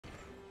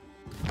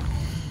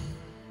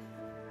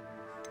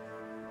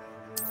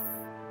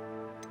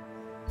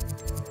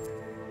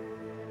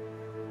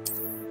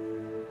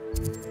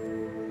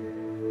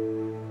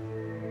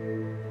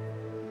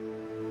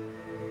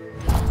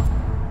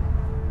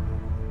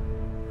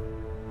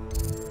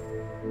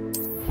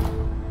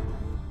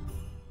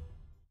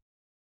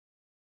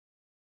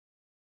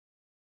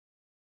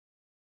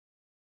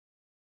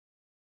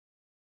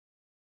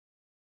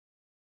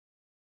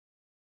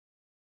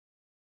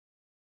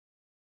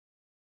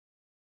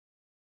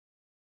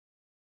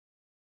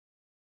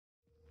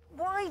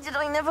Why did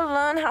I never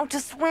learn how to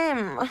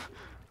swim?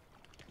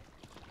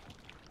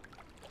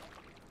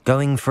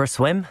 Going for a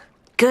swim?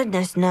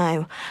 Goodness,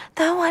 no.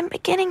 Though I'm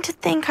beginning to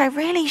think I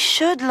really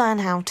should learn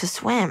how to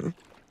swim.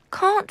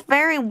 Can't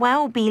very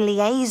well be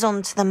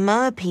liaison to the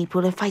mer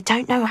people if I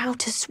don't know how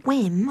to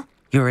swim.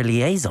 You're a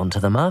liaison to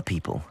the mer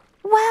people?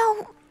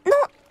 Well,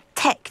 not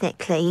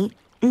technically,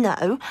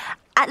 no.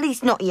 At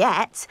least not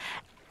yet.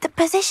 The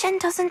position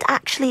doesn't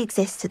actually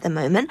exist at the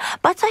moment,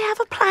 but I have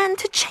a plan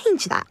to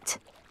change that.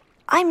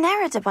 I'm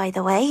Nerida, by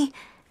the way.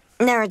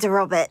 Nerida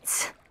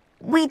Roberts.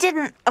 We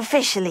didn't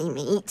officially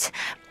meet,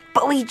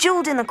 but we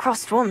duelled in the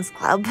Crossed Swans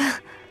Club.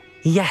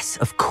 Yes,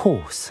 of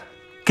course.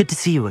 Good to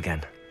see you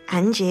again.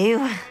 And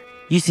you.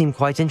 You seem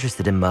quite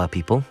interested in mer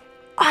people.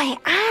 I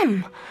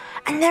am.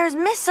 And they're as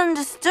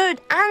misunderstood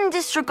and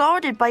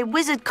disregarded by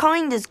wizard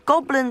kind as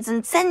goblins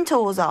and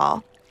centaurs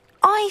are.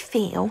 I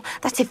feel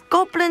that if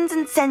goblins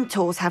and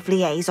centaurs have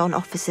liaison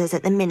officers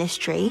at the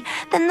ministry,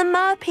 then the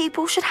mer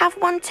people should have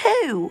one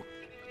too.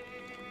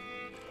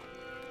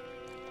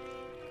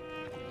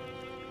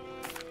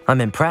 I'm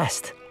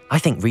impressed. I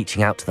think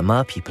reaching out to the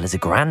mer people is a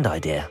grand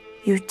idea.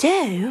 You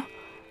do?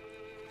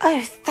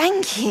 Oh,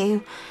 thank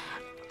you.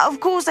 Of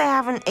course I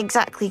haven't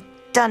exactly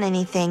done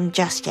anything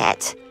just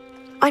yet.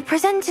 I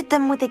presented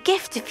them with a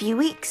gift a few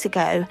weeks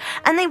ago,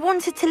 and they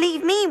wanted to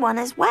leave me one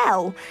as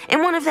well,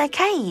 in one of their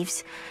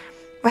caves.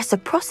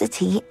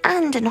 Reciprocity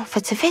and an offer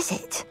to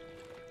visit.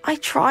 I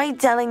tried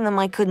telling them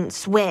I couldn't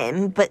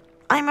swim, but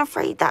I'm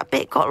afraid that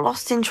bit got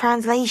lost in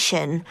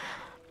translation.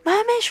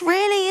 Mermish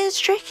really is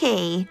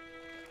tricky.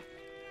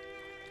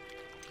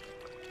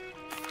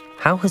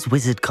 How has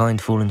wizard kind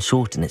fallen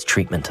short in its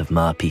treatment of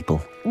mer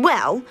people?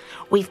 Well,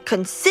 we've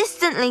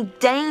consistently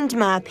deemed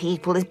mer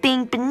people as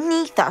being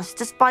beneath us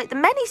despite the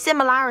many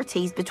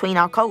similarities between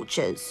our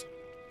cultures.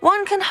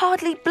 One can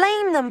hardly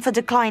blame them for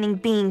declining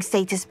being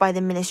status by the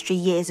ministry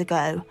years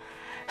ago.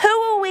 Who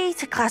are we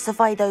to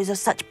classify those of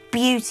such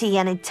beauty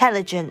and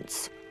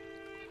intelligence?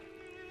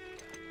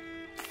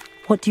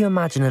 What do you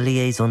imagine a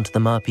liaison to the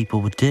mer people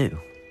would do?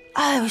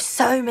 Oh,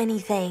 so many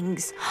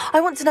things.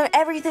 I want to know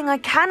everything I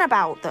can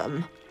about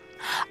them.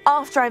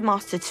 After I've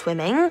mastered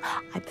swimming,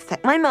 I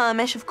perfect my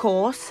mermish, of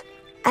course,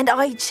 and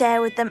I'd share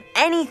with them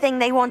anything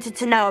they wanted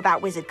to know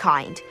about wizard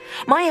kind.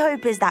 My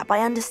hope is that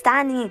by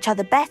understanding each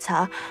other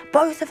better,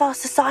 both of our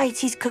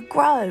societies could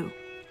grow.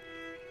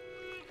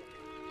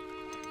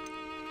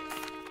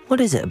 What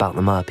is it about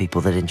the mer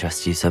people that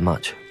interests you so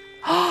much?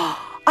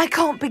 I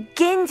can't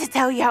begin to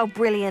tell you how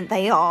brilliant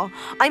they are.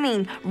 I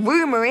mean,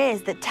 rumour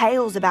is that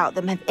tales about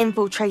them have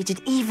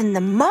infiltrated even the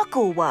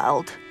Muggle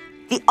world.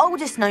 The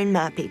oldest known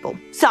mer people,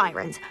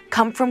 sirens,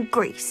 come from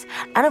Greece.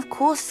 And of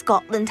course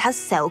Scotland has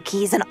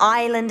Selkies and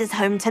Ireland is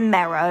home to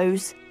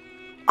Merrows.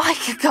 I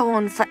could go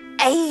on for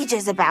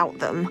ages about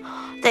them.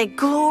 Their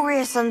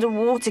glorious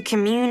underwater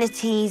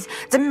communities,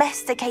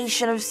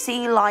 domestication of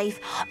sea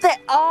life, their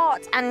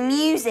art and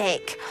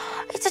music.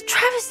 It's a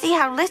travesty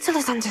how little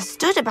is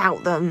understood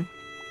about them.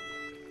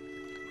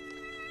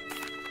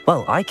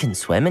 Well, I can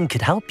swim and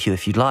could help you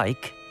if you'd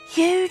like.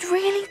 You'd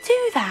really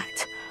do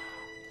that?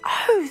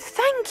 Oh,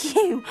 thank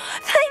you.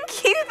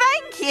 Thank you,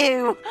 thank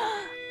you.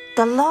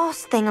 The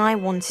last thing I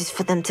want is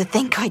for them to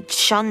think I'd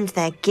shunned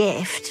their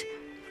gift.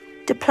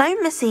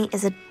 Diplomacy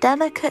is a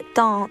delicate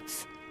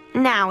dance.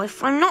 Now,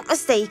 if I'm not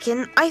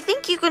mistaken, I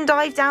think you can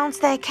dive down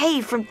to their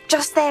cave from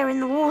just there in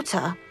the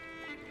water.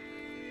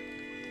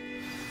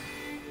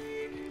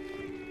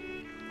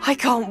 I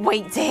can't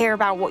wait to hear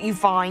about what you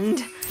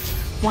find.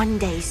 One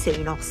day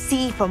soon, I'll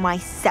see for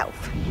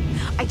myself.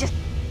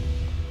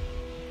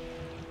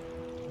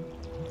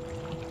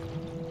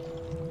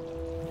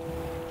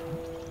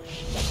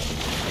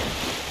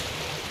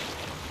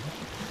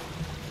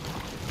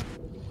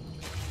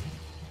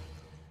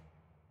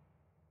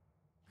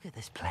 Look at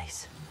this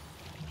place.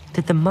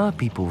 Did the mer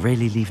people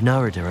really leave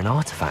Nerida an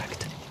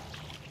artifact?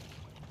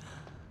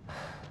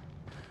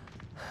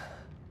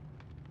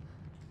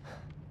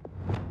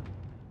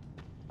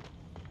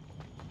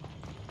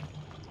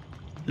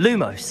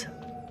 Lumos.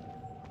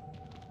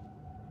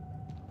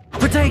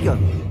 Protego.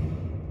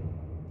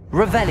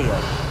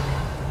 Revelio.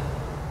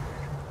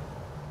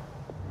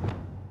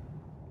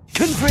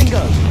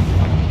 Confringo.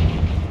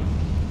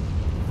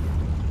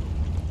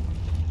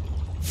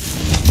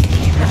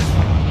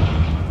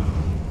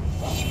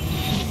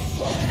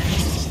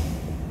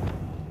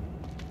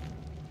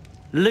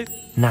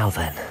 Now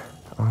then,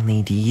 I'll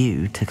need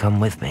you to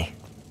come with me.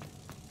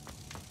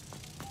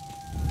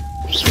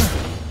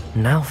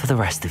 Now for the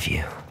rest of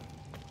you.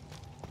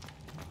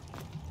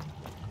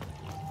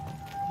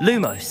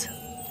 Lumos.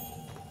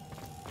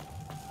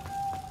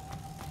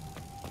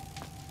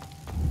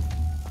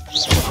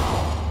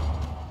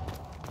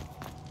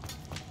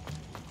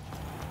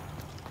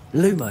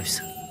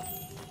 Lumos.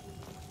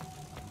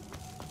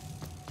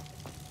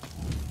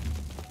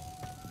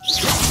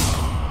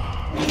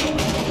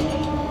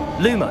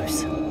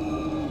 Lumos.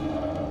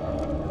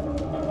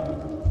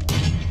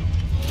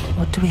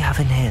 What do we have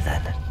in here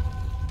then?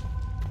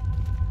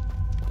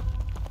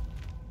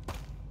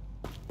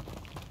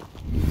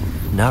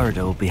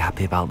 Nerida will be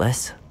happy about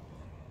this.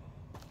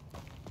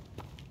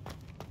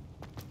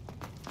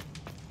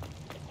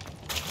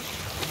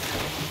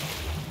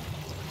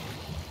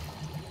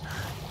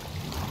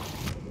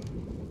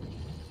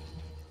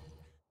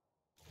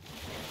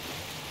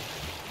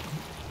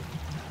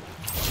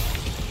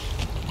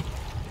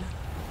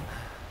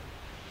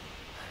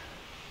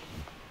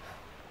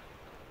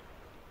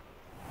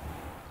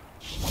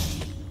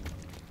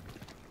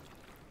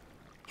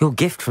 Your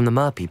gift from the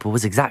Mer people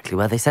was exactly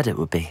where they said it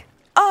would be.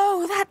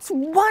 Oh, that's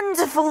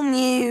wonderful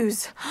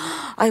news.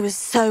 I was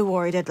so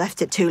worried I'd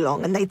left it too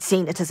long and they'd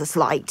seen it as a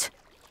slight.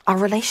 Our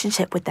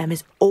relationship with them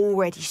is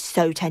already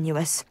so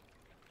tenuous.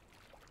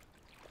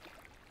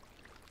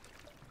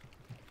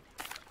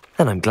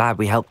 Then I'm glad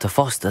we helped to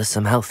foster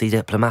some healthy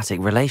diplomatic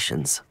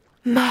relations.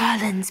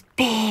 Merlin's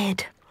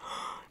beard.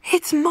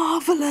 It's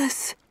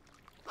marvellous.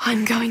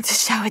 I'm going to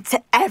show it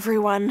to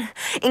everyone,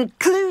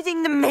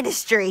 including the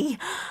Ministry.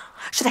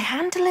 Should I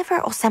hand deliver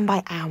it or send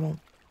by owl?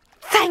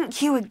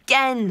 Thank you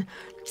again,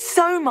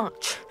 so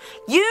much.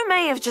 You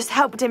may have just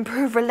helped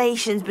improve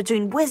relations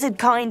between wizard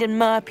kind and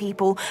mer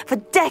people for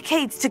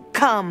decades to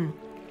come.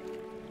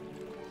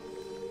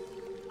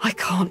 I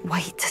can't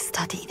wait to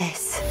study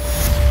this.